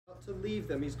to leave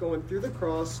them. He's going through the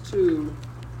cross to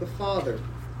the Father.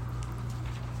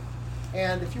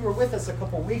 And if you were with us a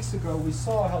couple weeks ago, we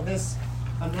saw how this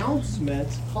announcement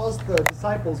caused the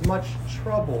disciples much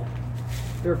trouble.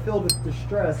 They were filled with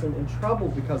distress and trouble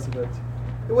because of it.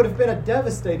 It would have been a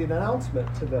devastating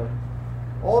announcement to them.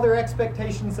 All their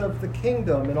expectations of the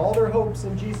kingdom and all their hopes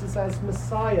in Jesus as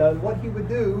Messiah and what he would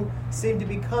do seemed to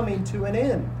be coming to an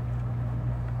end.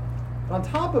 On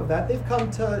top of that, they've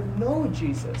come to know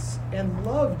Jesus and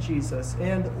love Jesus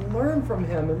and learn from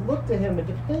him and look to him and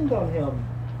depend on him.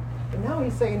 And now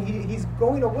he's saying he's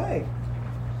going away.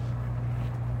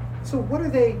 So what are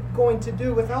they going to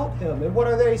do without him? And what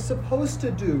are they supposed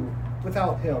to do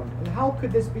without him? And how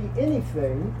could this be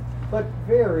anything but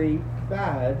very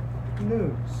bad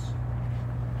news?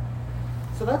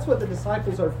 So that's what the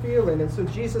disciples are feeling, and so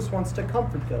Jesus wants to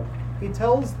comfort them. He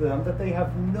tells them that they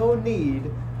have no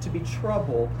need to be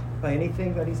troubled by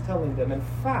anything that he's telling them. In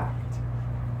fact,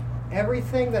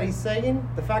 everything that he's saying,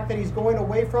 the fact that he's going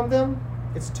away from them,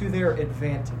 it's to their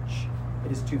advantage.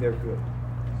 It is to their good.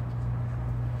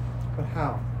 But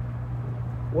how?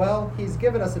 Well, he's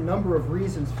given us a number of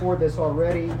reasons for this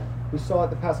already. We saw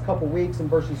it the past couple weeks in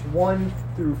verses 1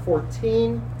 through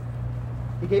 14.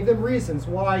 He gave them reasons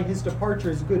why his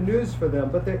departure is good news for them,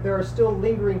 but there are still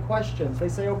lingering questions. They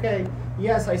say, okay,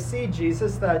 yes, I see,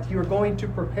 Jesus, that you're going to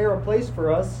prepare a place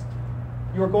for us.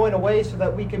 You're going away so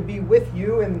that we can be with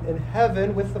you in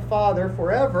heaven with the Father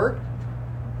forever.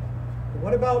 But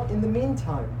what about in the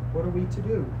meantime? What are we to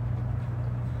do?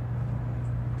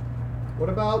 What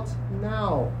about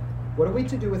now? What are we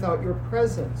to do without your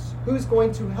presence? Who's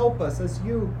going to help us as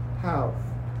you have?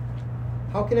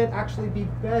 How can it actually be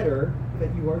better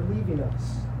that you are leaving us?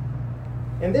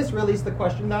 And this really is the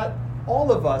question that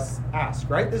all of us ask,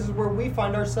 right? This is where we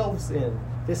find ourselves in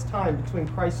this time between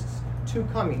Christ's two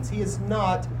comings. He is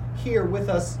not here with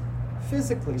us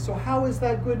physically. So how is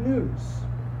that good news?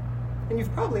 And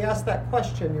you've probably asked that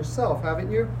question yourself, haven't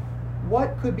you?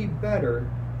 What could be better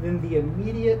than the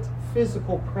immediate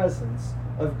physical presence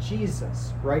of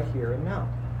Jesus right here and now?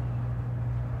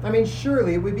 I mean,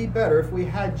 surely it would be better if we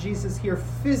had Jesus here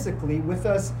physically with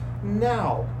us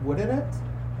now, wouldn't it?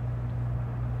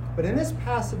 But in this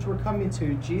passage we're coming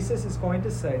to, Jesus is going to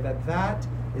say that that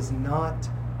is not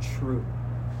true.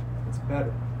 It's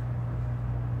better.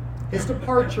 His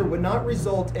departure would not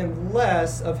result in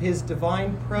less of his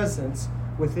divine presence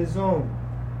with his own.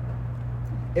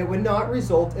 It would not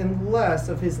result in less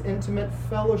of his intimate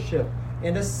fellowship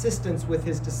and assistance with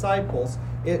his disciples.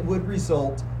 It would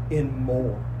result in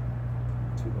more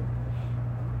to them.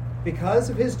 Because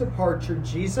of his departure,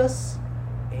 Jesus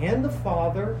and the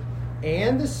Father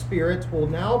and the Spirit will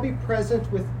now be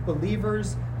present with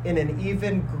believers in an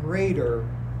even greater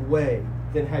way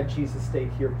than had Jesus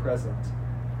stayed here present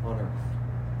on earth.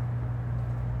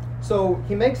 So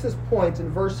he makes this point in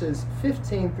verses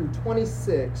 15 through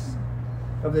 26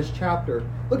 of this chapter.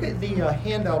 Look at the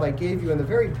handout I gave you in the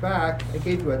very back. I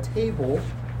gave you a table.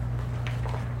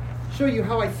 Show you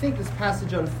how I think this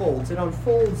passage unfolds. It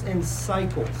unfolds in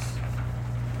cycles.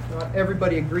 Not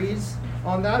everybody agrees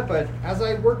on that, but as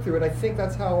I work through it, I think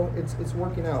that's how it's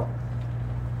working out.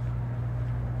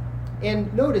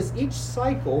 And notice each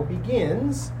cycle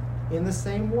begins in the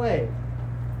same way.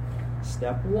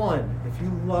 Step 1, if you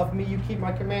love me, you keep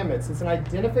my commandments. It's an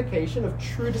identification of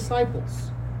true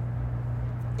disciples.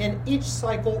 And each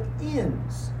cycle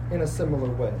ends in a similar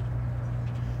way.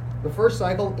 The first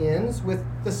cycle ends with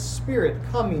the Spirit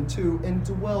coming to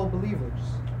indwell believers.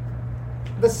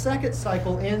 The second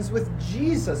cycle ends with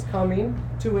Jesus coming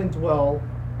to indwell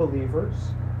believers.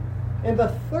 And the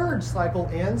third cycle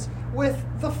ends with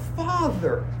the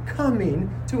Father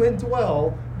coming to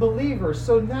indwell believers.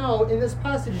 So now in this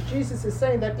passage, Jesus is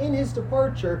saying that in his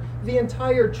departure, the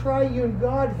entire triune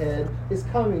Godhead is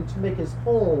coming to make his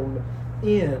home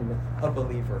in a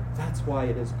believer. That's why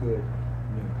it is good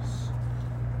news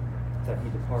that he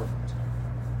departed.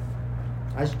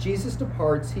 As Jesus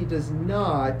departs, he does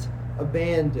not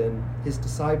abandon his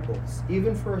disciples,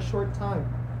 even for a short time.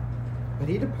 But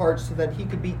he departs so that he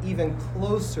could be even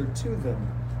closer to them,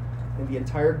 and the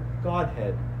entire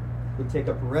Godhead would take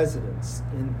up residence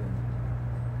in them.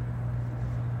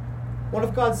 One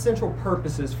of God's central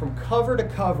purposes from cover to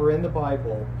cover in the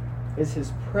Bible is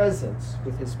his presence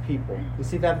with his people. We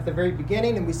see that at the very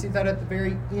beginning and we see that at the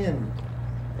very end.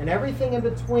 And everything in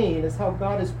between is how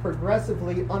God is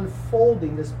progressively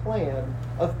unfolding this plan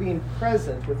of being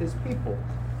present with his people.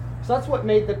 So that's what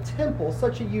made the temple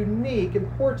such a unique,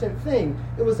 important thing.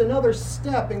 It was another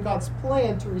step in God's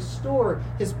plan to restore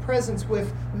his presence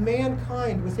with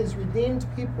mankind, with his redeemed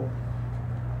people.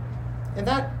 And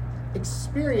that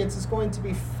experience is going to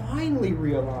be finally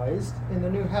realized in the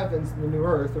new heavens and the new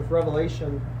earth of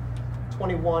Revelation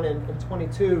 21 and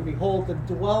 22. Behold, the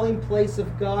dwelling place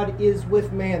of God is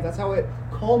with man. That's how it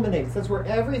culminates. That's where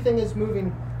everything is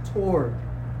moving toward.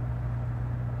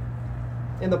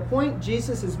 And the point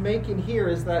Jesus is making here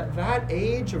is that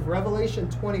age of Revelation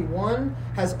 21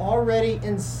 has already,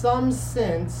 in some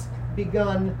sense,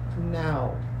 begun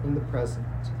now in the present.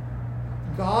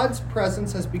 God's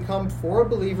presence has become, for a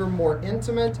believer, more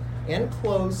intimate and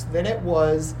close than it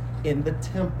was in the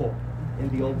temple in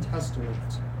the Old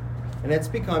Testament. And it's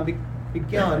begun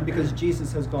because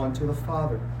Jesus has gone to the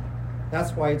Father.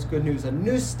 That's why it's good news. A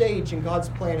new stage in God's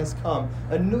plan has come.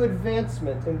 A new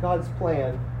advancement in God's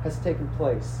plan has taken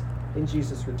place in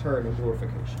Jesus' return and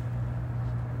glorification.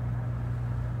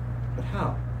 But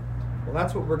how? Well,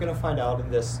 that's what we're going to find out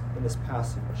in this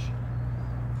passage.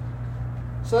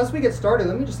 So as we get started,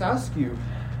 let me just ask you,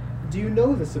 do you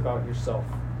know this about yourself?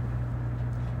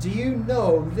 Do you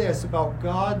know this about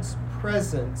God's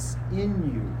presence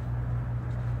in you?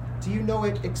 Do you know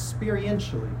it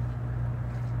experientially?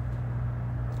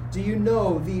 Do you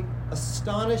know the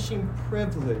astonishing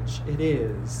privilege it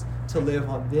is to live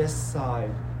on this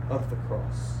side of the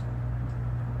cross?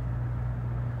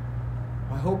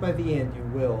 I hope by the end you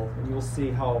will, and you'll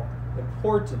see how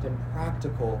important and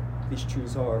practical these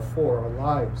truths are for our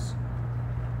lives.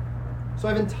 So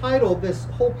I've entitled this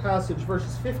whole passage,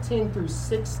 verses 15 through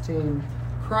 16,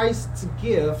 Christ's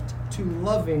gift to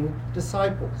loving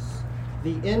disciples,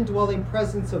 the indwelling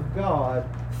presence of God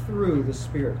through the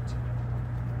Spirit.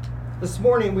 This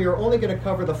morning we are only going to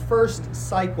cover the first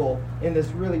cycle in this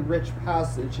really rich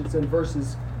passage. It's in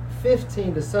verses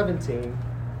 15 to 17,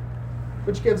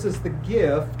 which gives us the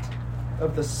gift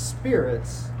of the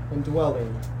Spirit's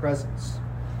indwelling presence.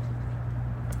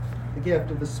 The gift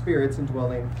of the Spirit's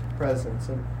indwelling presence.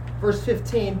 And verse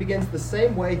 15 begins the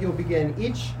same way he'll begin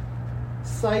each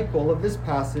cycle of this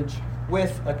passage,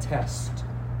 with a test.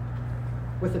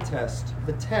 With a test.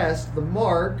 The test, the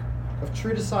mark of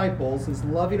true disciples, is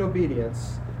loving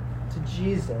obedience to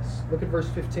Jesus. Look at verse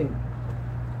 15.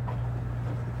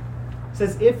 It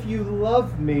says, "If you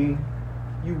love me,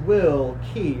 you will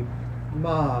keep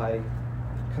my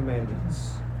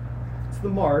commandments." It's the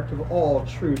mark of all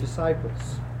true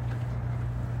disciples.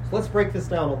 So let's break this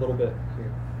down a little bit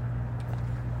here.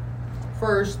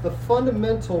 First, the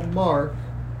fundamental mark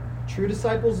true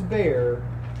disciples bear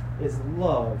is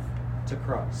love to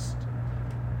Christ.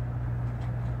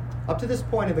 Up to this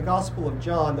point in the Gospel of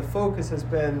John, the focus has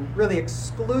been really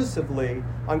exclusively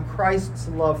on Christ's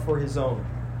love for his own.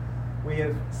 We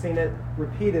have seen it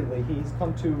repeatedly. He's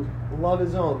come to love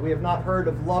his own. We have not heard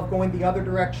of love going the other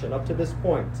direction up to this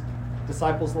point.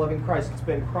 Disciples loving Christ. It's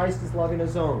been Christ is loving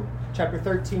his own. Chapter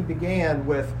 13 began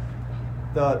with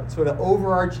the sort of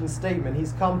overarching statement.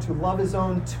 He's come to love his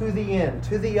own to the end,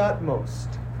 to the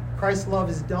utmost. Christ's love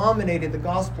has dominated the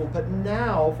gospel, but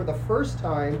now, for the first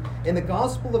time in the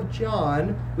Gospel of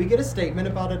John, we get a statement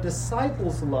about a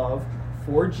disciple's love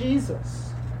for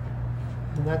Jesus.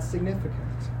 And that's significant.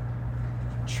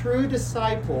 True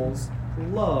disciples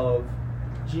love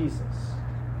Jesus.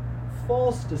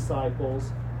 False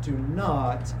disciples do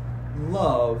not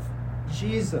love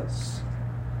Jesus.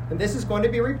 And this is going to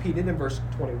be repeated in verse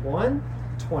 21,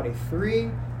 23,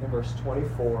 and verse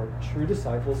 24. True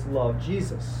disciples love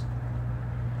Jesus.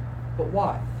 But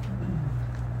why?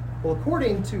 Well,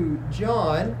 according to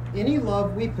John, any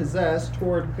love we possess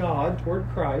toward God, toward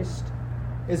Christ,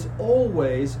 is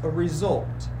always a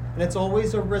result. And it's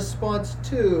always a response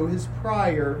to his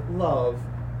prior love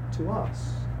to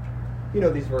us. You know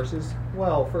these verses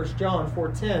well. 1 John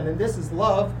 4:10, and this is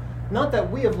love, not that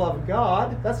we have loved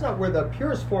God. That's not where the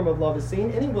purest form of love is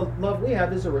seen. Any love we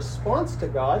have is a response to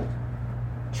God.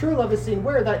 True love is seen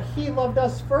where? That he loved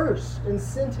us first and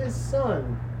sent his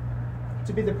Son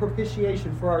to be the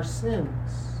propitiation for our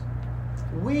sins.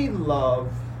 We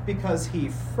love because he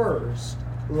first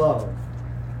loved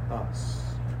us.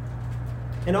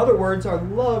 In other words, our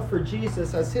love for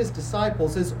Jesus as his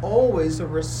disciples is always a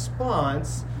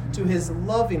response to his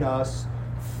loving us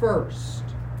first.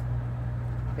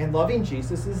 And loving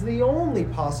Jesus is the only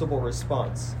possible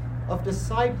response of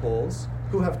disciples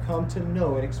who have come to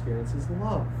know and experience his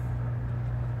love.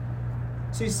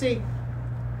 So you see,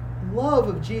 love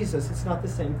of Jesus is not the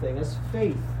same thing as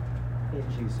faith in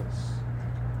Jesus.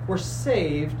 We're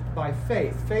saved by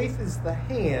faith. Faith is the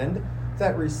hand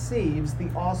that receives the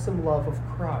awesome love of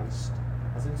Christ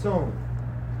as its own.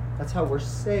 That's how we're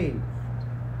saved.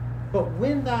 But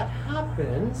when that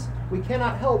happens, we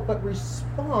cannot help but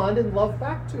respond in love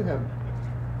back to him.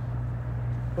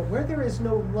 But where there is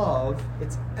no love,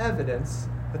 it's evidence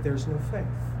that there's no faith.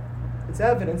 it's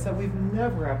evidence that we've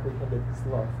never apprehended his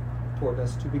love toward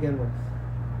us to begin with.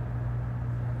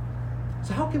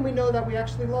 So how can we know that we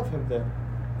actually love him then?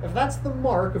 If that's the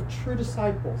mark of true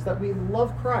disciples, that we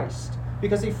love Christ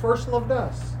because he first loved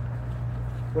us,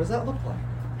 what does that look like?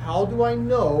 How do I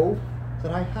know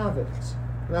that I have it?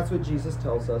 And that's what Jesus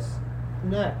tells us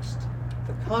next.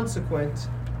 The consequent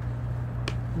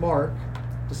mark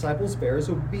disciples bear is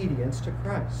obedience to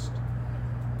Christ.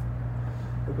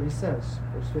 Look what he says,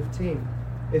 verse 15.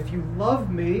 If you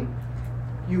love me,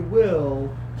 you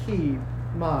will keep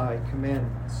my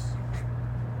commandments.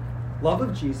 Love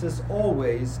of Jesus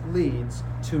always leads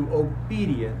to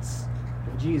obedience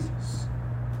of Jesus.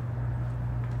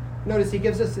 Notice he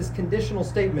gives us this conditional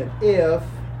statement, if,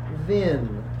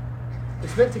 then.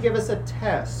 It's meant to give us a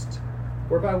test,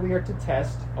 whereby we are to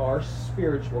test our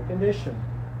spiritual condition.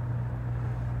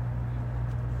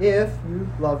 If you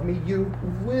love me, you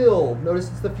will. Notice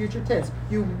it's the future tense.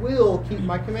 You will keep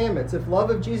my commandments. If love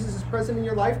of Jesus is present in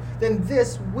your life, then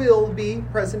this will be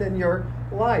present in your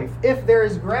life. If there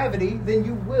is gravity, then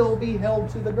you will be held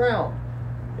to the ground.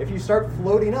 If you start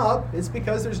floating up, it's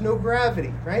because there's no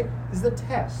gravity, right? This is the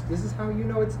test. This is how you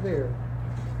know it's there.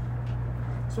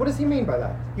 So what does he mean by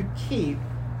that? You keep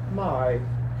my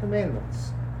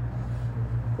commandments.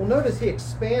 Well, notice he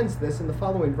expands this in the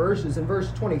following verses. In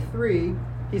verse 23,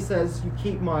 he says, you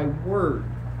keep my word.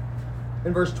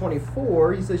 In verse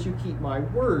 24, he says, you keep my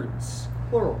words,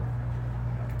 plural.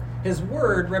 His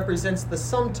word represents the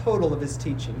sum total of his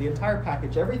teaching, the entire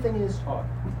package, everything he has taught.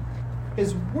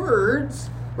 His words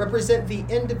represent the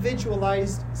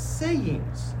individualized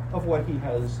sayings of what he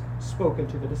has spoken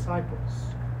to the disciples.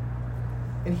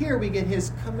 And here we get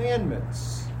his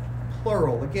commandments,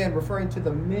 plural, again referring to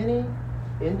the many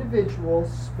individual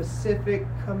specific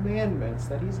commandments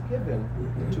that he's given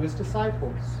to his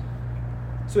disciples.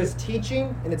 So his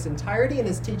teaching in its entirety and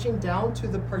his teaching down to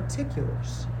the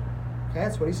particulars. Okay,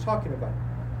 that's what he's talking about.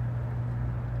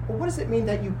 Well, what does it mean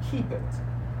that you keep it?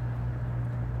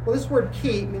 Well, this word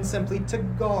keep means simply to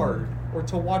guard or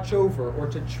to watch over or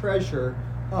to treasure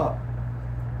up.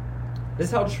 This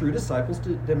is how true disciples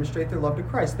demonstrate their love to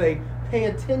Christ. They pay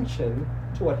attention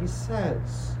to what he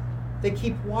says. They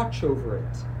keep watch over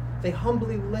it. They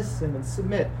humbly listen and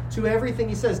submit to everything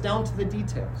he says, down to the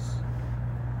details.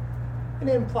 And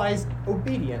it implies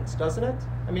obedience, doesn't it?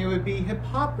 I mean, it would be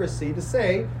hypocrisy to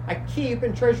say, I keep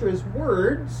and treasure his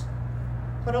words,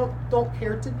 but don't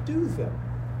care to do them,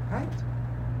 right?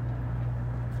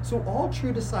 So all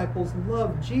true disciples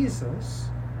love Jesus,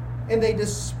 and they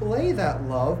display that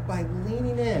love by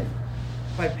leaning in,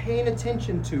 by paying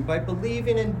attention to, by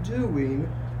believing and doing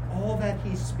all that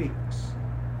he speaks.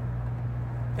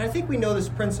 And I think we know this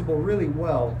principle really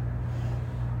well.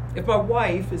 If my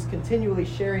wife is continually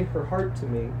sharing her heart to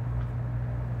me,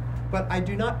 but I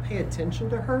do not pay attention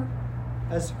to her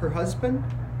as her husband,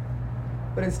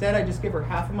 but instead I just give her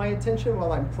half of my attention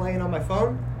while I'm playing on my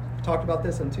phone. We talked about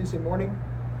this on Tuesday morning.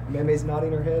 Meme's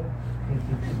nodding her head.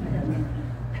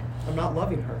 I'm not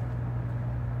loving her.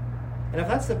 And if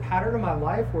that's the pattern of my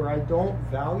life where I don't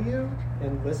value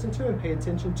and listen to and pay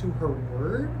attention to her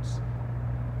words,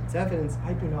 it's evidence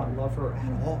I do not love her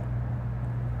at all.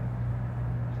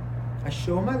 I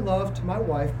show my love to my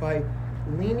wife by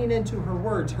leaning into her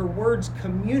words. Her words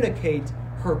communicate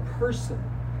her person.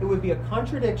 It would be a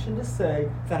contradiction to say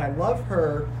that I love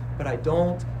her, but I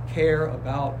don't care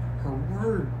about her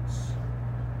words.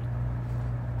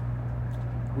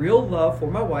 Real love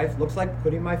for my wife looks like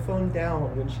putting my phone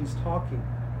down when she's talking.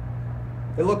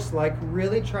 It looks like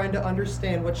really trying to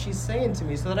understand what she's saying to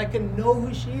me so that I can know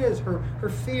who she is, her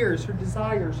fears, her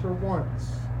desires, her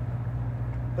wants.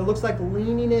 It looks like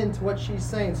leaning into what she's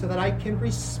saying so that I can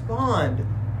respond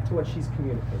to what she's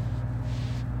communicating.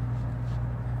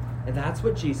 And that's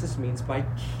what Jesus means by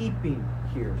keeping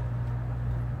here.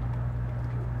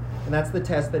 And that's the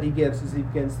test that he gives as he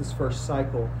begins this first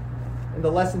cycle. In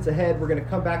the lessons ahead, we're going to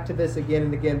come back to this again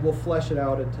and again. We'll flesh it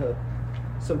out into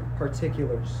some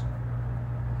particulars.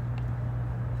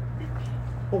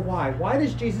 But why? Why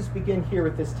does Jesus begin here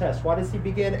with this test? Why does he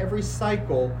begin every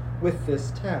cycle with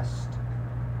this test?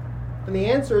 And the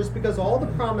answer is because all the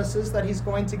promises that he's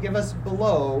going to give us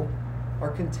below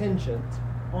are contingent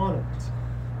on it.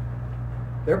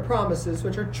 They're promises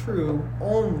which are true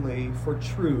only for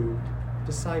true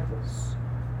disciples.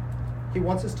 He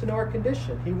wants us to know our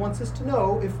condition. He wants us to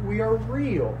know if we are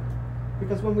real.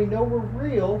 Because when we know we're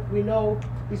real, we know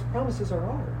these promises are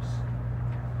ours.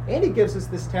 And he gives us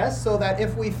this test so that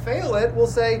if we fail it, we'll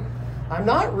say, I'm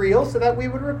not real, so that we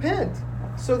would repent,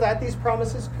 so that these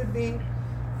promises could be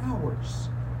ours.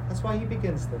 That's why he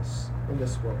begins this in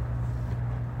this way.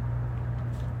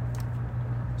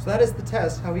 So that is the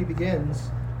test, how he begins.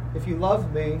 If you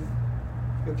love me,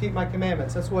 you'll keep my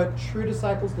commandments. That's what true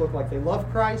disciples look like. They love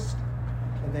Christ,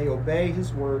 and they obey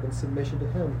his word in submission to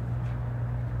him.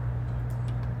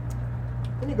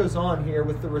 Then he goes on here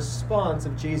with the response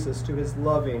of Jesus to his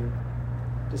loving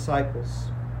disciples.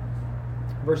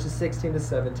 Verses 16 to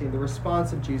 17, the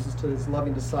response of Jesus to his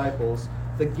loving disciples,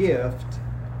 the gift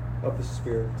of the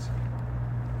Spirit.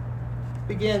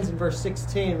 Begins in verse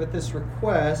 16 with this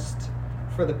request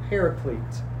for the Paraclete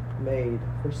made.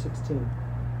 Verse 16.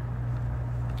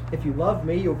 If you love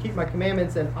me, you'll keep my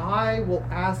commandments, and I will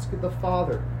ask the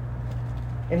Father,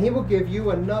 and he will give you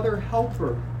another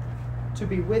helper to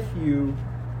be with you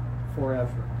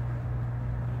forever.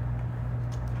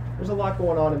 There's a lot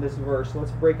going on in this verse, so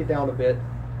let's break it down a bit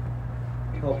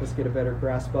to help us get a better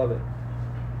grasp of it.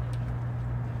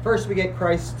 First, we get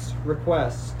Christ's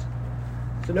request.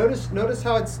 So notice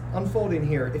how it's unfolding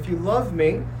here. If you love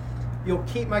me, you'll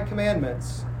keep my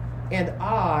commandments, and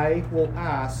I will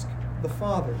ask the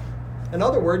Father. In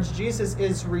other words, Jesus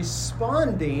is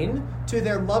responding to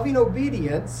their loving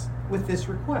obedience with this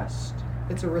request.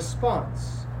 It's a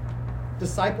response.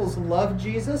 Disciples love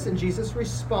Jesus, and Jesus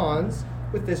responds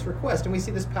with this request. And we see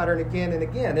this pattern again and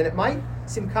again. And it might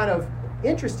seem kind of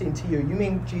interesting to you. You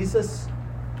mean Jesus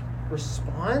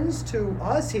responds to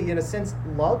us? He, in a sense,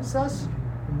 loves us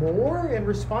more in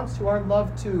response to our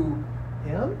love to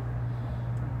him?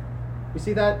 We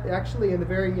see that actually in the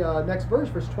very next verse,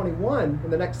 verse 21,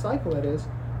 in the next cycle that is.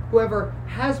 Whoever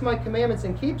has my commandments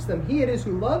and keeps them, he it is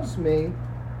who loves me,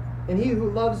 and he who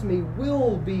loves me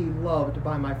will be loved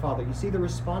by my Father. You see the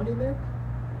responding there?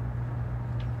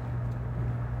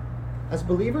 As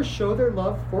believers show their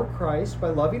love for Christ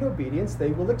by loving obedience,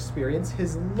 they will experience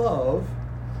his love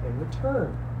in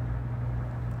return.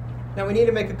 Now we need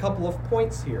to make a couple of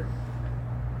points here.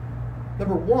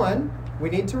 Number one, we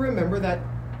need to remember that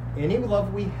any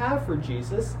love we have for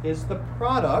Jesus is the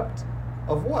product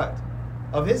of what?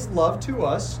 Of his love to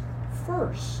us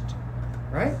first,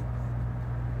 right?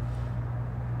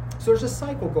 So there's a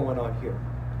cycle going on here.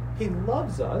 He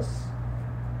loves us,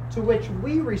 to which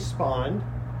we respond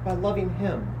by loving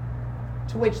him,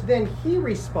 to which then he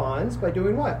responds by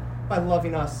doing what? By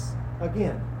loving us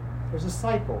again. There's a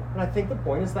cycle. And I think the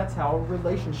point is that's how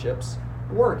relationships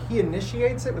work. He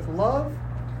initiates it with love.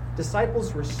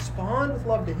 Disciples respond with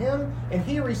love to him, and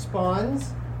he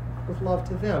responds with love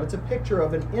to them. It's a picture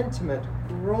of an intimate,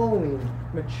 growing,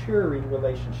 maturing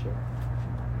relationship.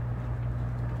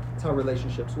 That's how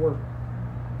relationships work.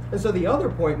 And so the other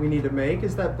point we need to make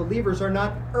is that believers are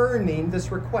not earning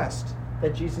this request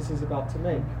that Jesus is about to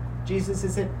make. Jesus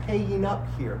isn't paying up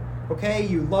here. Okay,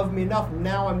 you love me enough,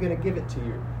 now I'm going to give it to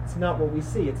you. It's not what we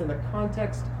see. It's in the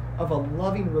context of a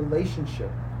loving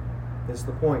relationship is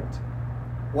the point.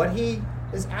 What he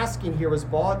is asking here was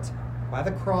bought by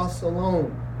the cross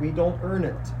alone. We don't earn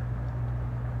it.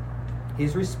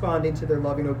 He's responding to their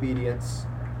loving obedience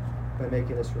by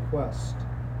making this request.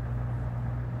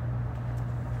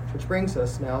 Which brings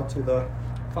us now to the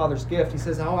Father's gift. He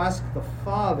says, I'll ask the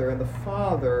Father, and the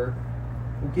Father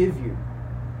will give you.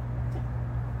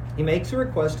 He makes a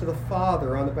request to the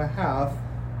Father on the behalf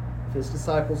of his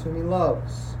disciples whom he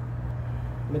loves.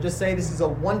 Let me just say this is a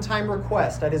one-time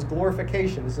request at his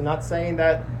glorification. This is not saying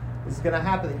that this is going to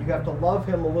happen, that you have to love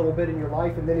him a little bit in your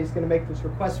life and then he's going to make this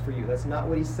request for you. That's not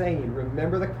what he's saying.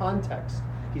 Remember the context.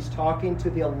 He's talking to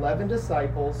the 11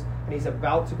 disciples and he's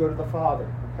about to go to the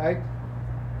Father. Okay?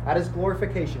 At his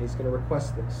glorification, he's going to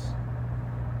request this.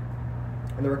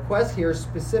 And the request here is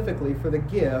specifically for the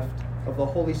gift of the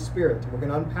Holy Spirit. And we're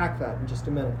going to unpack that in just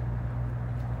a minute.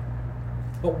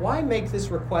 But why make this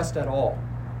request at all?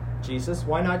 Jesus,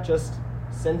 why not just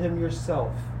send him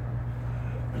yourself?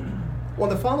 Well,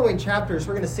 in the following chapters,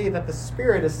 we're going to see that the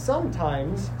Spirit is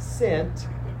sometimes sent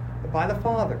by the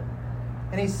Father.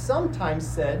 And he's sometimes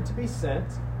said to be sent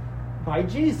by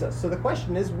Jesus. So the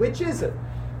question is, which is it?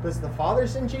 Does the Father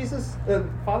send Jesus? The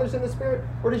Father's in the Spirit?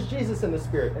 Or does Jesus in the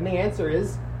Spirit? And the answer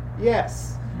is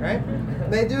yes, right?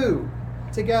 They do,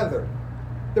 together.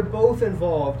 They're both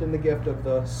involved in the gift of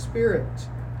the Spirit.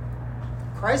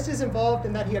 Christ is involved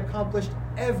in that he accomplished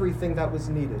everything that was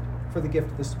needed for the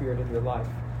gift of the Spirit in your life.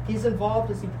 He's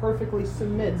involved as he perfectly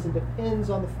submits and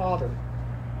depends on the Father.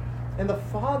 And the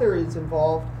Father is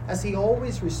involved as he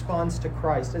always responds to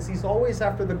Christ, as he's always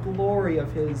after the glory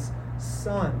of his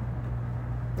Son.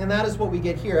 And that is what we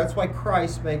get here. That's why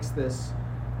Christ makes this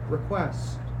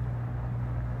request.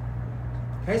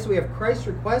 Okay, so we have Christ's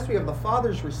request, we have the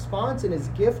Father's response and his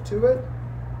gift to it.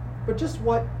 But just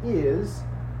what is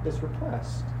this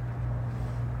request?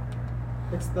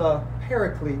 It's the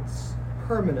Paraclete's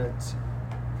permanent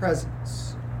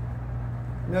presence.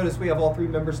 Notice we have all three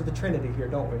members of the Trinity here,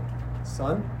 don't we?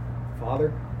 Son,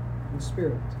 Father, and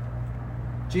Spirit.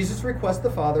 Jesus requests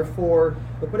the Father for,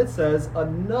 look what it says,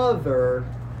 another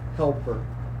helper.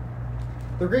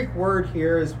 The Greek word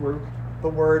here is the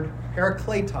word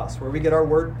parakletos, where we get our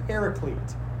word paraclete.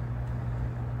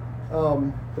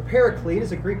 The paraclete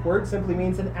is a Greek word, simply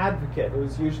means an advocate. It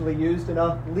was usually used in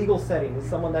a legal setting as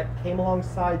someone that came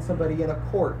alongside somebody in a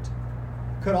court.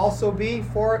 Could also be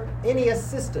for any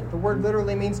assistant. The word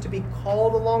literally means to be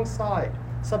called alongside.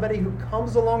 Somebody who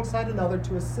comes alongside another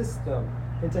to assist them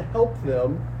and to help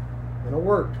them in a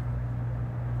work.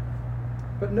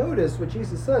 But notice what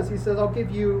Jesus says. He says, I'll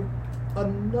give you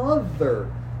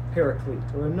another paraclete,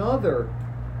 or another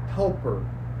helper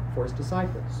for his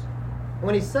disciples. And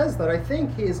when he says that, I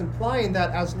think he is implying that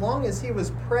as long as he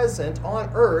was present on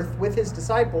earth with his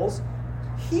disciples,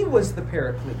 he was the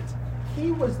paraclete. He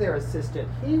was their assistant.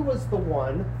 He was the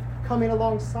one coming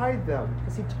alongside them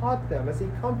as he taught them, as he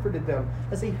comforted them,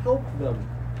 as he helped them.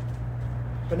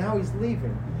 But now he's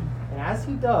leaving. And as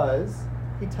he does,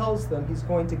 he tells them he's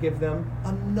going to give them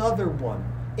another one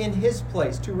in his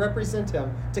place to represent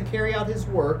him, to carry out his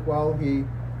work while he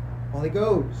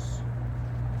goes.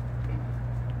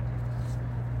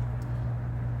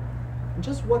 And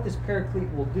just what this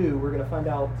paraclete will do, we're going to find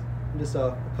out in just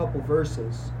a couple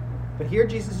verses. But here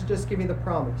Jesus is just giving the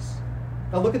promise.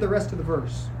 Now look at the rest of the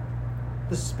verse.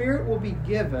 The Spirit will be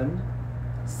given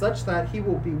such that he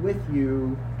will be with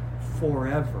you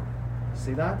forever.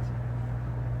 See that?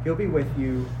 He'll be with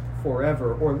you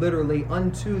forever, or literally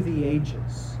unto the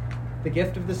ages. The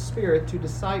gift of the Spirit to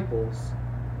disciples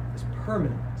is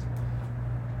permanent.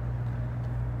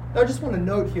 Now I just want to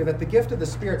note here that the gift of the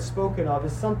Spirit spoken of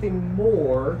is something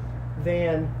more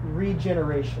than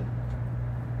regeneration.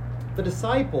 The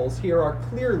disciples here are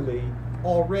clearly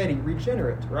already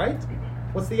regenerate, right?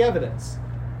 What's the evidence?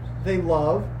 They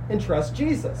love and trust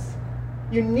Jesus.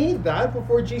 You need that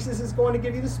before Jesus is going to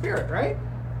give you the Spirit, right?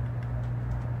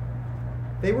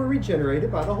 They were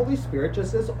regenerated by the Holy Spirit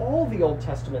just as all the Old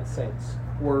Testament saints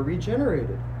were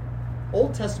regenerated.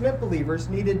 Old Testament believers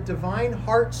needed divine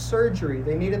heart surgery.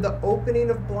 They needed the opening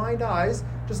of blind eyes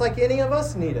just like any of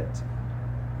us need it.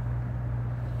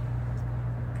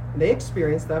 And they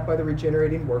experienced that by the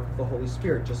regenerating work of the Holy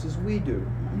Spirit, just as we do.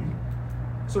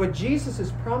 So what Jesus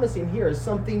is promising here is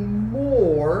something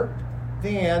more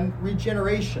than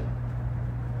regeneration.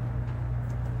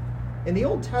 In the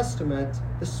Old Testament,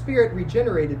 the Spirit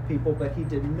regenerated people, but he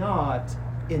did not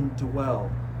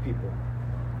indwell people.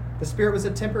 The Spirit was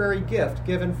a temporary gift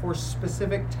given for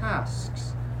specific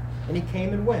tasks, and he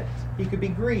came and went. He could be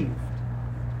grieved.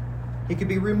 He could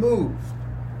be removed.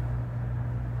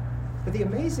 But the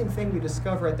amazing thing we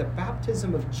discover at the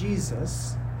baptism of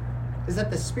Jesus is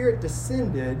that the Spirit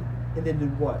descended and then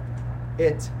did what?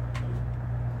 It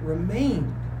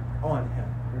remained on him.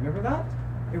 Remember that?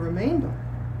 It remained on him.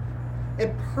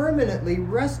 It permanently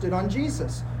rested on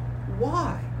Jesus.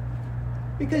 Why?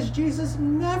 Because Jesus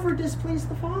never displeased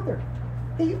the Father.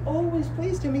 He always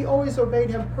pleased him. He always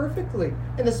obeyed him perfectly.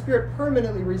 And the Spirit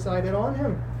permanently resided on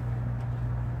him.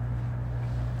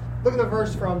 Look at the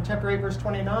verse from chapter 8, verse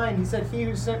 29. He said, he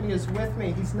who sent me is with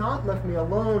me. He's not left me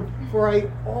alone, for I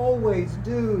always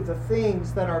do the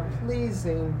things that are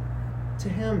pleasing to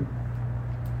him.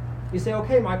 You say,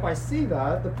 okay, Mike, I see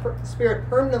that. The Spirit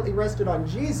permanently rested on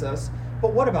Jesus,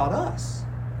 but what about us?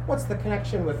 What's the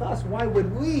connection with us? Why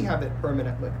would we have it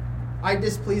permanently? I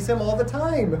displease him all the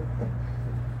time.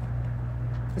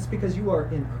 It's because you are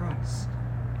in Christ.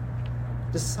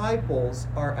 Disciples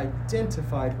are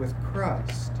identified with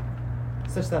Christ,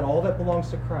 such that all that belongs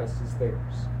to Christ is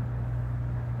theirs.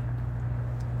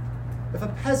 If a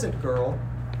peasant girl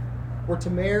were to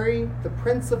marry the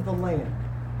prince of the land,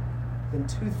 then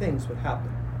two things would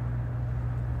happen.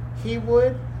 He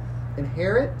would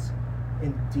inherit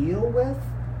and deal with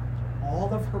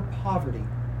all of her poverty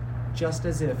just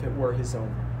as if it were his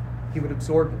own. He would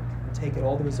absorb it and take it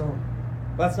all to his own.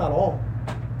 But that's not all.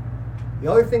 The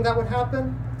other thing that would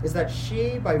happen is that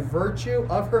she, by virtue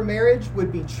of her marriage,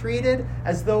 would be treated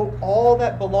as though all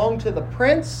that belonged to the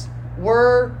prince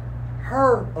were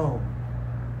her own.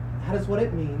 That is what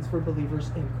it means for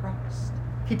believers in Christ.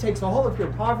 He takes all of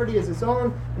your poverty as his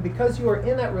own, and because you are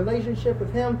in that relationship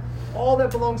with him, all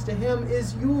that belongs to him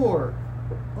is your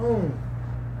own.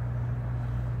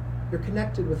 You're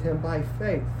connected with him by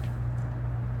faith.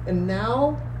 And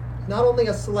now, not only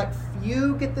a select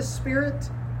few get the Spirit,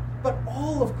 but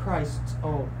all of Christ's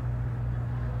own.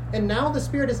 And now the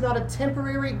Spirit is not a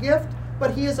temporary gift,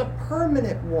 but he is a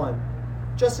permanent one,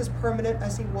 just as permanent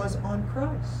as he was on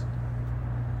Christ.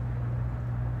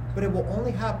 But it will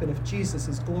only happen if Jesus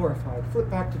is glorified. Flip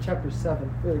back to chapter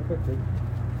 7 really quickly.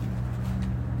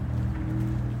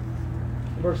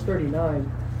 Verse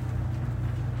 39.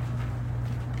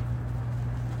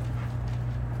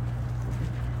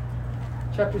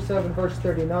 Chapter 7, verse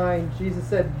 39, Jesus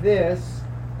said this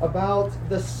about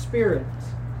the Spirit,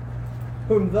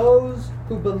 whom those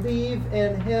who believe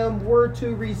in him were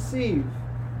to receive.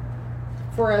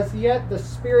 For as yet the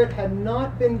Spirit had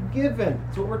not been given.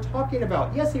 That's what we're talking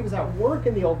about. Yes, he was at work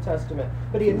in the Old Testament,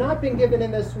 but he had not been given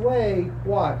in this way.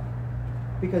 Why?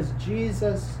 Because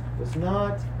Jesus was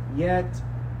not yet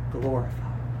glorified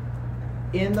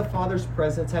in the Father's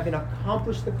presence, having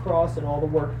accomplished the cross and all the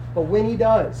work. But when he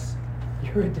does,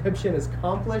 your redemption is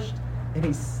accomplished, and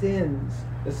he sends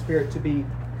the Spirit to be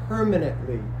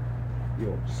permanently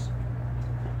yours.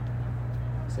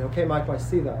 You say, okay, Michael, I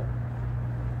see that.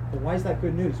 But why is that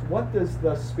good news? What does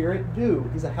the Spirit do?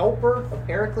 He's a helper, a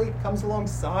paraclete, comes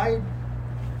alongside.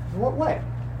 In what way?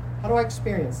 How do I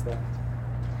experience that?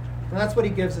 And that's what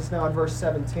he gives us now in verse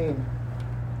 17.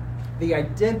 The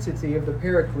identity of the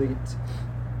paraclete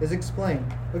is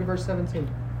explained. Look at verse 17.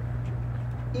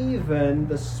 Even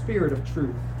the Spirit of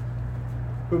truth,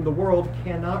 whom the world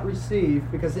cannot receive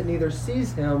because it neither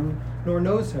sees him nor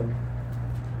knows him.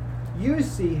 You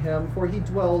see him, for he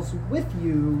dwells with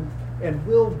you and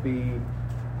will be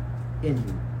in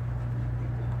you.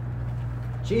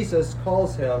 Jesus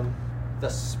calls him the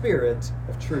Spirit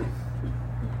of truth.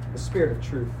 The Spirit of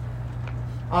truth.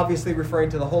 Obviously referring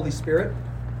to the Holy Spirit.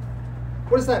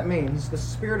 What does that mean? He's the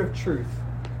Spirit of truth.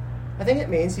 I think it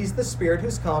means he's the Spirit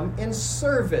who's come in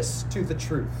service to the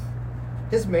truth.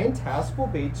 His main task will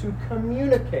be to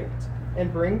communicate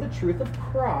and bring the truth of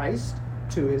Christ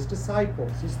to his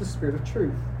disciples. He's the Spirit of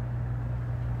truth.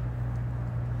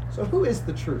 So who is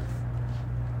the truth?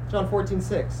 John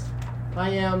 14:6. I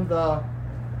am the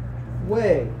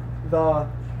way, the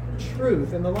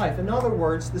truth, and the life. In other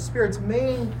words, the Spirit's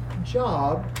main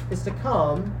job is to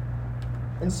come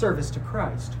in service to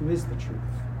Christ, who is the truth.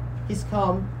 He's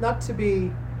come not to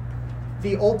be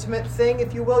the ultimate thing,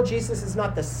 if you will. Jesus is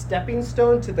not the stepping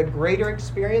stone to the greater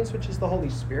experience, which is the Holy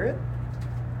Spirit.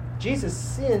 Jesus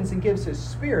sends and gives his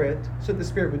Spirit so the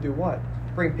Spirit would do what?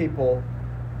 Bring people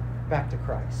back to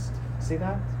Christ. See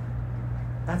that?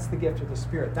 That's the gift of the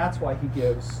Spirit. That's why he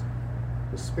gives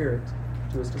the Spirit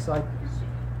to his disciples.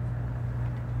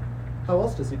 How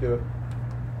else does he do it?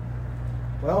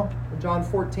 Well, in John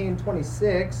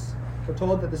 14:26, we're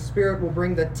told that the Spirit will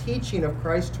bring the teaching of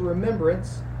Christ to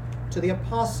remembrance to the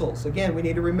apostles. Again, we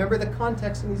need to remember the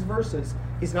context in these verses.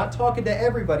 He's not talking to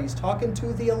everybody. He's talking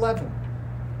to the 11.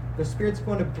 The Spirit's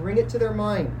going to bring it to their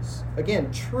minds.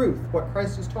 Again, truth, what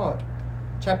Christ has taught.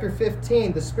 Chapter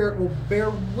 15, the Spirit will bear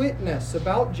witness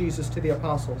about Jesus to the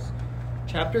apostles.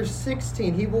 Chapter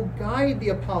 16, he will guide the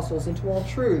apostles into all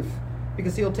truth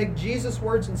because he'll take Jesus'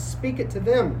 words and speak it to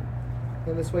them.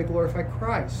 In this way, glorify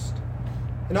Christ.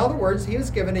 In other words, he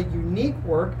was given a unique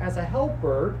work as a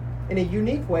helper in a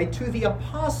unique way to the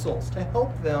apostles to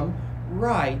help them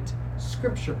write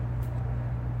Scripture.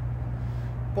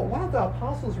 But while the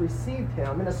apostles received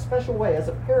him in a special way as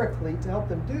a paraclete to help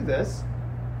them do this,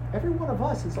 every one of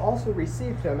us has also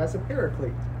received him as a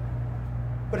paraclete.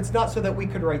 But it's not so that we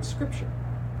could write Scripture.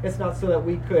 It's not so that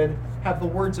we could have the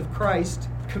words of Christ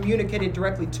communicated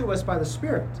directly to us by the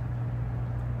Spirit.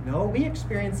 No, we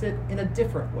experience it in a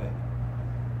different way.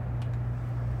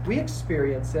 We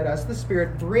experience it as the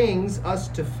Spirit brings us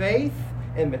to faith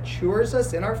and matures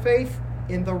us in our faith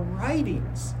in the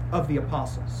writings of the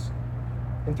apostles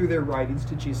and through their writings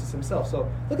to Jesus himself.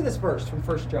 So look at this verse from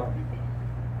 1 John.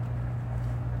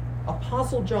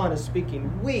 Apostle John is speaking.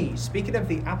 Speaking of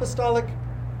the apostolic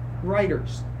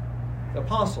writers, the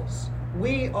apostles,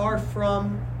 we are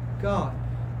from God.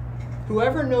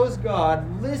 Whoever knows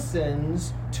God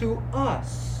listens to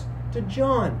us, to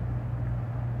John.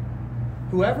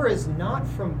 Whoever is not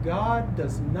from God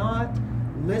does not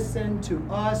listen to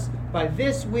us. By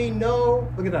this we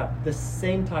know, look at that, the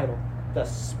same title, the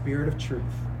Spirit of Truth.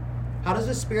 How does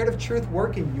the Spirit of Truth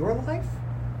work in your life?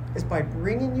 It's by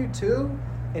bringing you to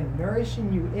and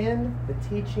nourishing you in the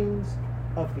teachings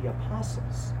of the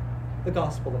apostles, the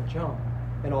Gospel of John,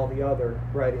 and all the other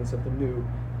writings of the New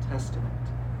Testament.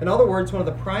 In other words, one of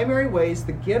the primary ways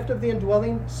the gift of the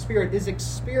indwelling Spirit is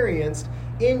experienced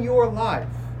in your life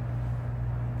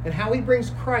and how he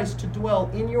brings Christ to dwell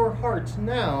in your hearts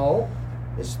now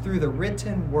is through the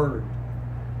written word.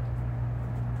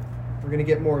 We're going to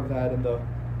get more of that in the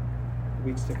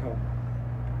weeks to come.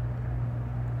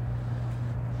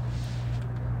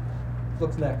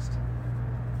 What's next?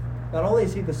 Not only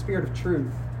is he the Spirit of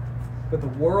truth, but the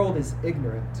world is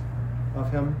ignorant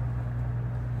of him.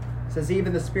 It says,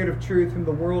 even the Spirit of truth, whom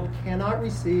the world cannot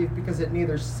receive because it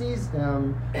neither sees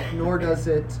him nor does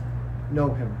it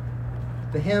know him.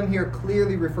 The him here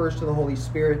clearly refers to the Holy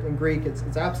Spirit. In Greek, it's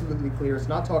absolutely clear. It's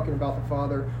not talking about the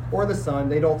Father or the Son.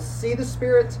 They don't see the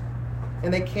Spirit,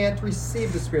 and they can't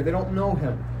receive the Spirit. They don't know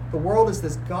him. The world is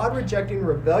this God-rejecting,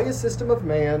 rebellious system of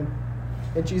man,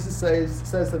 and Jesus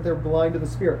says that they're blind to the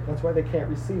Spirit. That's why they can't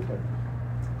receive him.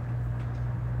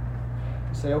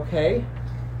 You say, okay,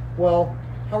 well,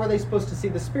 how are they supposed to see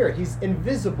the Spirit? He's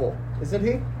invisible, isn't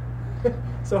he?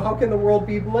 So how can the world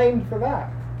be blamed for that?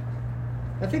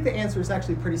 I think the answer is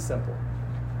actually pretty simple.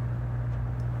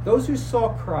 Those who saw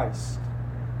Christ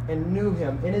and knew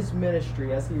him in his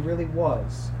ministry as he really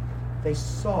was, they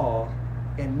saw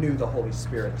and knew the Holy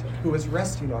Spirit, who was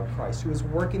resting on Christ, who was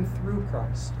working through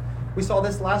Christ. We saw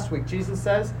this last week. Jesus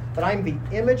says that I am the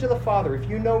image of the Father. If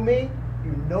you know me,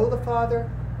 you know the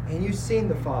Father, and you've seen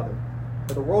the Father.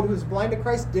 But the world who was blind to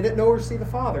Christ didn't know or see the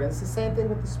Father. And it's the same thing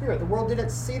with the Spirit. The world didn't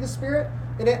see the Spirit.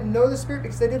 They didn't know the Spirit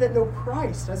because they didn't know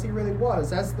Christ as he really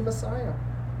was, as the Messiah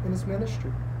in his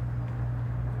ministry.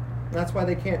 And that's why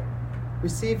they can't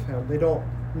receive him. They don't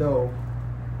know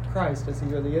Christ as he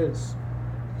really is.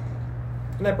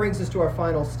 And that brings us to our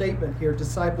final statement here.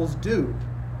 Disciples do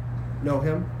know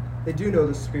him. They do know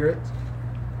the Spirit.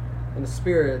 And the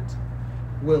Spirit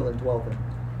will indwell them.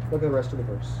 Look at the rest of the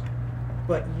verse.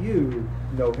 But you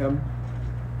know him,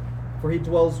 for he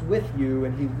dwells with you,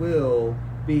 and he will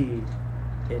be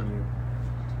in you.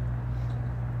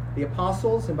 The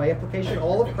apostles, and by implication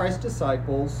all of Christ's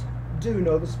disciples, do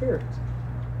know the Spirit.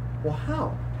 Well,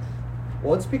 how?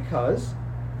 Well, it's because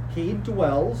he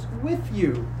dwells with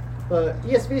you.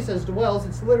 ESV says dwells.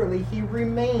 It's literally he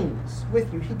remains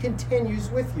with you. He continues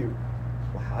with you.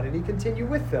 Well, how did he continue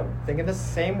with them? Think in the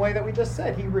same way that we just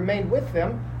said. He remained with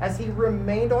them as he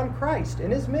remained on Christ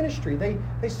in his ministry.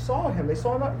 They saw him. They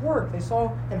saw him at work. They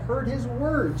saw and heard his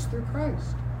words through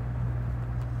Christ.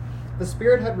 The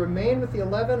Spirit had remained with the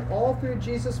 11 all through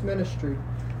Jesus' ministry.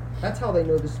 That's how they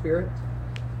know the Spirit.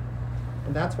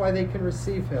 And that's why they can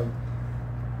receive him.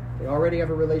 They already have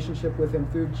a relationship with him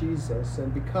through Jesus.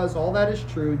 And because all that is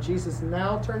true, Jesus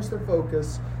now turns their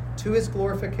focus to his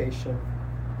glorification.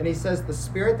 And he says the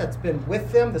Spirit that's been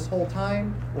with them this whole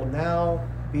time will now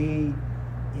be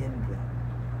in them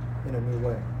in a new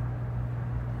way.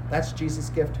 That's Jesus'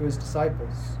 gift to his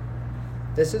disciples.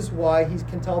 This is why he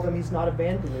can tell them he's not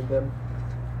abandoning them.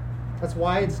 That's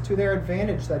why it's to their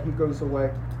advantage that he goes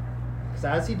away. Because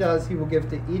as he does, he will give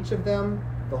to each of them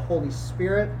the Holy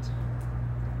Spirit,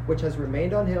 which has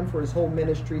remained on him for his whole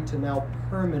ministry to now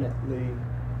permanently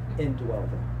indwell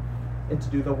them and to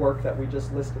do the work that we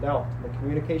just listed out. The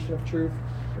communication of truth,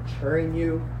 maturing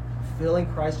you, filling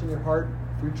Christ in your heart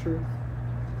through truth.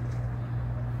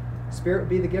 Spirit would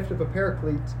be the gift of a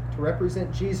paraclete to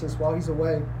represent Jesus while he's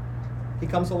away. He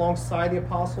comes alongside the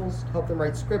apostles to help them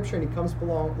write Scripture, and he comes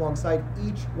alongside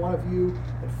each one of you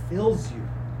and fills you.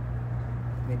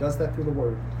 And he does that through the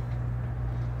Word.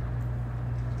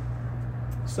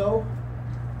 So,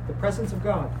 the presence of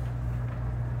God,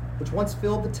 which once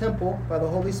filled the temple by the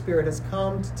Holy Spirit, has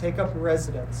come to take up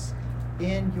residence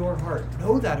in your heart.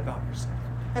 Know that about yourself.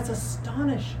 That's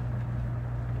astonishing.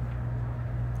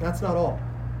 That's not all.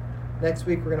 Next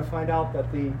week, we're going to find out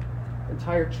that the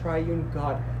entire triune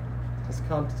Godhead has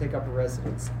come to take up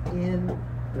residence in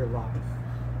your life.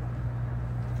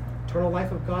 Eternal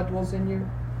life of God dwells in you.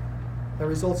 That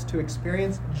results to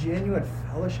experience genuine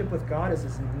fellowship with God as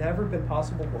has never been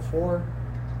possible before.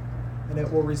 And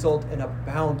it will result in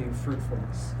abounding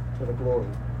fruitfulness to the glory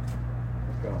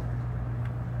of God.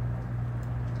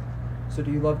 So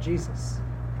do you love Jesus?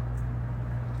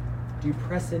 Do you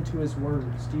press into his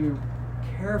words? Do you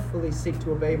carefully seek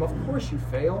to obey him? Of course you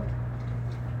fail.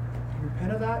 Do you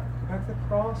repent of that? Go back to the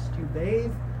cross? Do you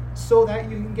bathe so that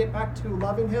you can get back to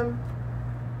loving him?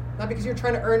 Not because you're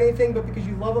trying to earn anything, but because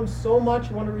you love him so much,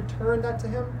 you want to return that to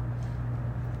him?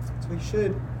 So you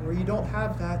should. Where you don't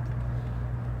have that,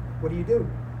 what do?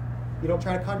 You don't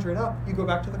try to conjure it up. You go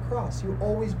back to the cross. You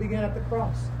always begin at the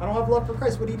cross. I don't have love for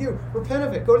Christ. What do? Repent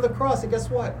of it. Go to the cross, and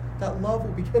guess what? That love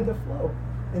will begin to flow.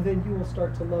 And then you will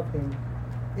start to love him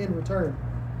in return.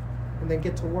 And then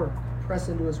get to work. Press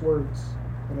into his words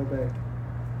and obey.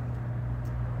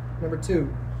 Number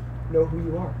 2, know who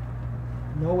you are.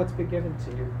 Know what's been given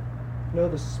to you. Know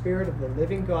the Spirit of the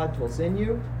living God dwells in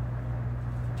you.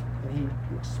 And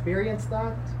you experience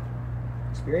that.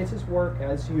 Experience his work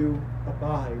as you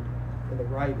abide in the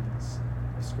writings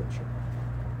of Scripture.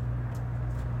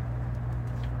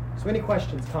 So any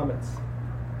questions, comments?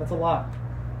 That's a lot.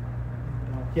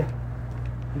 Yeah.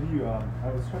 I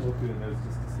was trying to look through the notes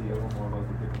just to see a little more about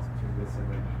the difference between this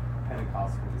image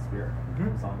Pentecost when the Spirit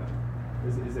comes on them.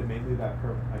 Is it mainly that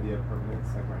idea of permanence?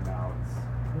 Like right now,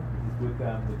 he's with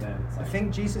them, but then it's like... I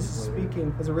think Jesus is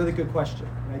speaking... That's a really good question.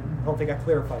 I don't think I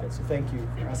clarified it, so thank you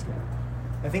for asking it.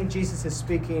 I think Jesus is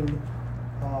speaking,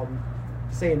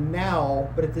 saying now,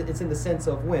 but it's in the sense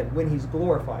of when he's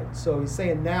glorified. So he's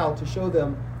saying now to show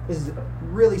them this is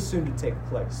really soon to take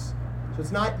place. So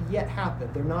it's not yet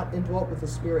happened. They're not indwelt with the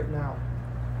Spirit now.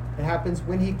 It happens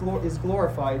when he is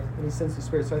glorified and he sends the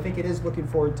Spirit. So I think it is looking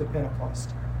forward to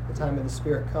Pentecost, the time when the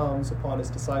Spirit comes upon his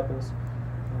disciples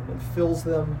and fills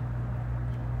them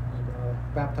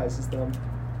and baptizes them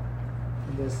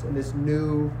in this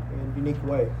new and unique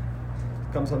way.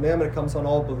 It comes on them and it comes on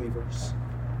all believers.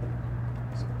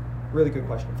 So, really good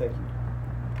question. Thank you.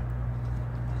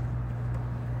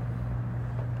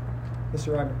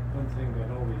 Mr. Reimer. One thing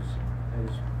that always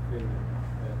has been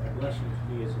a blessing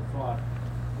to me is the thought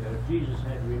that if Jesus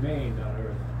had remained on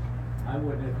earth, I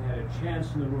wouldn't have had a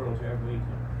chance in the world to ever meet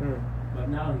him. But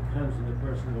now he comes in the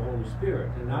person of the Holy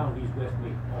Spirit, and now he's with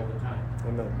me all the time.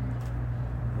 Amen.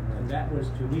 And that was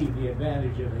to me the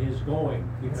advantage of his going,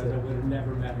 because I would have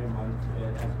never met him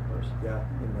as a person. Yeah,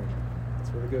 amen.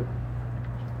 That's really good.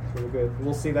 That's really good. And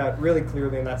we'll see that really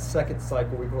clearly in that second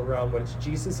cycle we go around when it's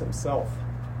Jesus himself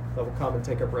that will come and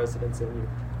take up residence in you.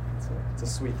 It's a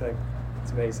sweet thing.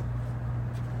 It's amazing.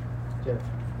 Jeff.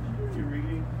 Did you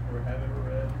reading or have ever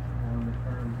read on the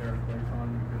term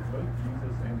Parakleton? Because both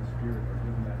Jesus and the Spirit are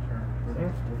given that term in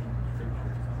some portions of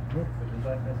Scripture. But does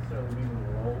that necessarily mean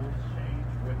the roles change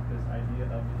with this idea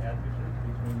of the advocate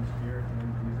between the Spirit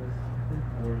and Jesus?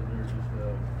 Or is there just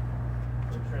a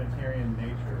Trinitarian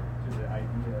nature to the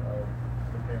idea of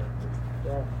the Paraclete?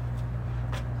 Yeah.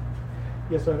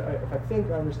 Yes, so if I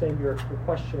think I understand your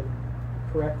question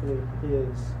correctly,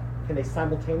 is can they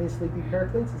simultaneously be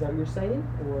Paracletes? Is that what you're saying?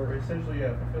 Or essentially,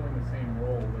 fulfilling the same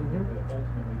role, that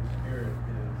ultimately the Spirit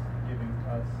is giving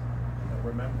us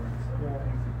remembrance of the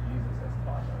things that Jesus has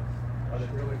taught us. Are they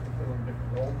really fulfilling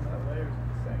different roles in that way, or is it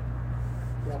the same?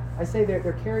 Yeah, I say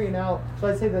they're carrying out. So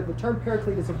I'd say that the term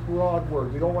Paraclete is a broad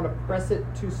word. We don't want to press it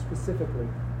too specifically.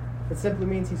 It simply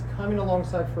means he's coming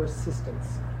alongside for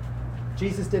assistance.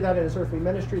 Jesus did that in his earthly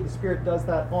ministry. The Spirit does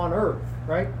that on earth,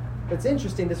 right? It's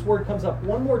interesting, this word comes up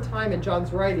one more time in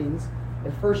John's writings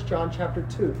in 1 John chapter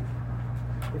 2.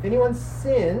 If anyone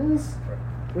sins,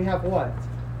 we have what?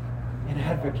 An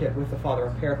advocate with the Father,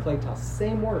 a parakletos.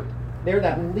 Same word. There,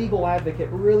 that legal advocate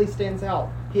really stands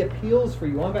out. He appeals for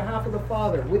you on behalf of the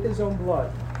Father with his own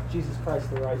blood, Jesus Christ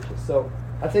the righteous. So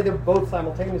I'd say they're both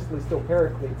simultaneously still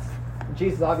parakletes.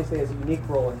 Jesus obviously has a unique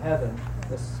role in heaven.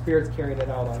 The Spirit's carrying it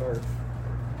out on earth.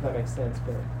 If that makes sense,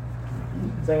 but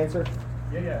does that answer?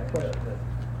 Yeah. Question.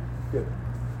 Good.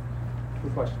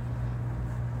 Good question.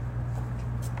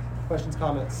 Questions,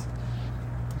 comments?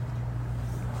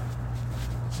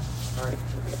 All right.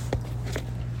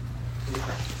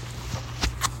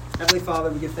 Heavenly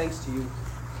Father, we give thanks to you.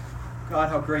 God,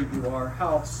 how great you are.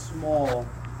 How small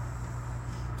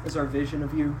is our vision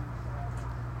of you.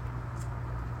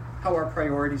 How our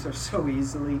priorities are so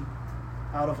easily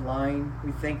out of line.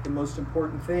 We think the most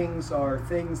important things are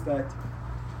things that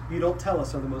you don't tell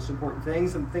us are the most important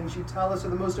things, and things you tell us are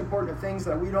the most important things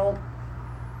that we don't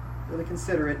really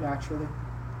consider it naturally.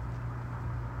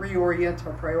 Reorient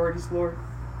our priorities, Lord.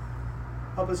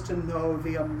 Help us to know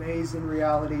the amazing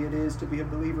reality it is to be a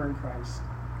believer in Christ.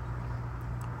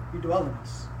 You dwell in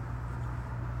us.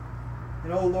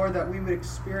 And oh Lord, that we would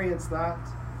experience that.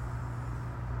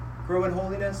 Grow in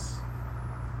holiness,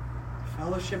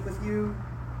 fellowship with you,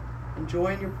 enjoy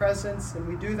in your presence, and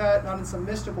we do that not in some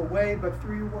mystical way, but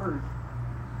through your word.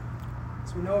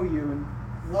 As we know you and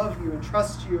love you and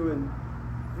trust you, and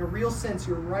in a real sense,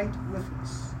 you're right with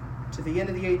us to the end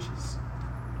of the ages.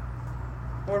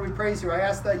 Lord, we praise you. I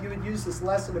ask that you would use this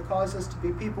lesson to cause us to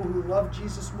be people who love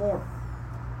Jesus more,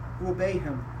 who obey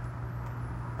him,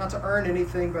 not to earn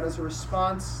anything, but as a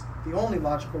response, the only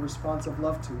logical response of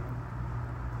love to him.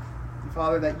 And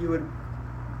Father, that you would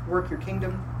work your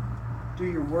kingdom, do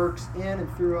your works in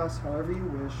and through us however you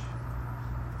wish.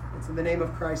 It's in the name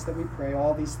of Christ that we pray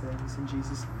all these things in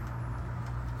Jesus' name.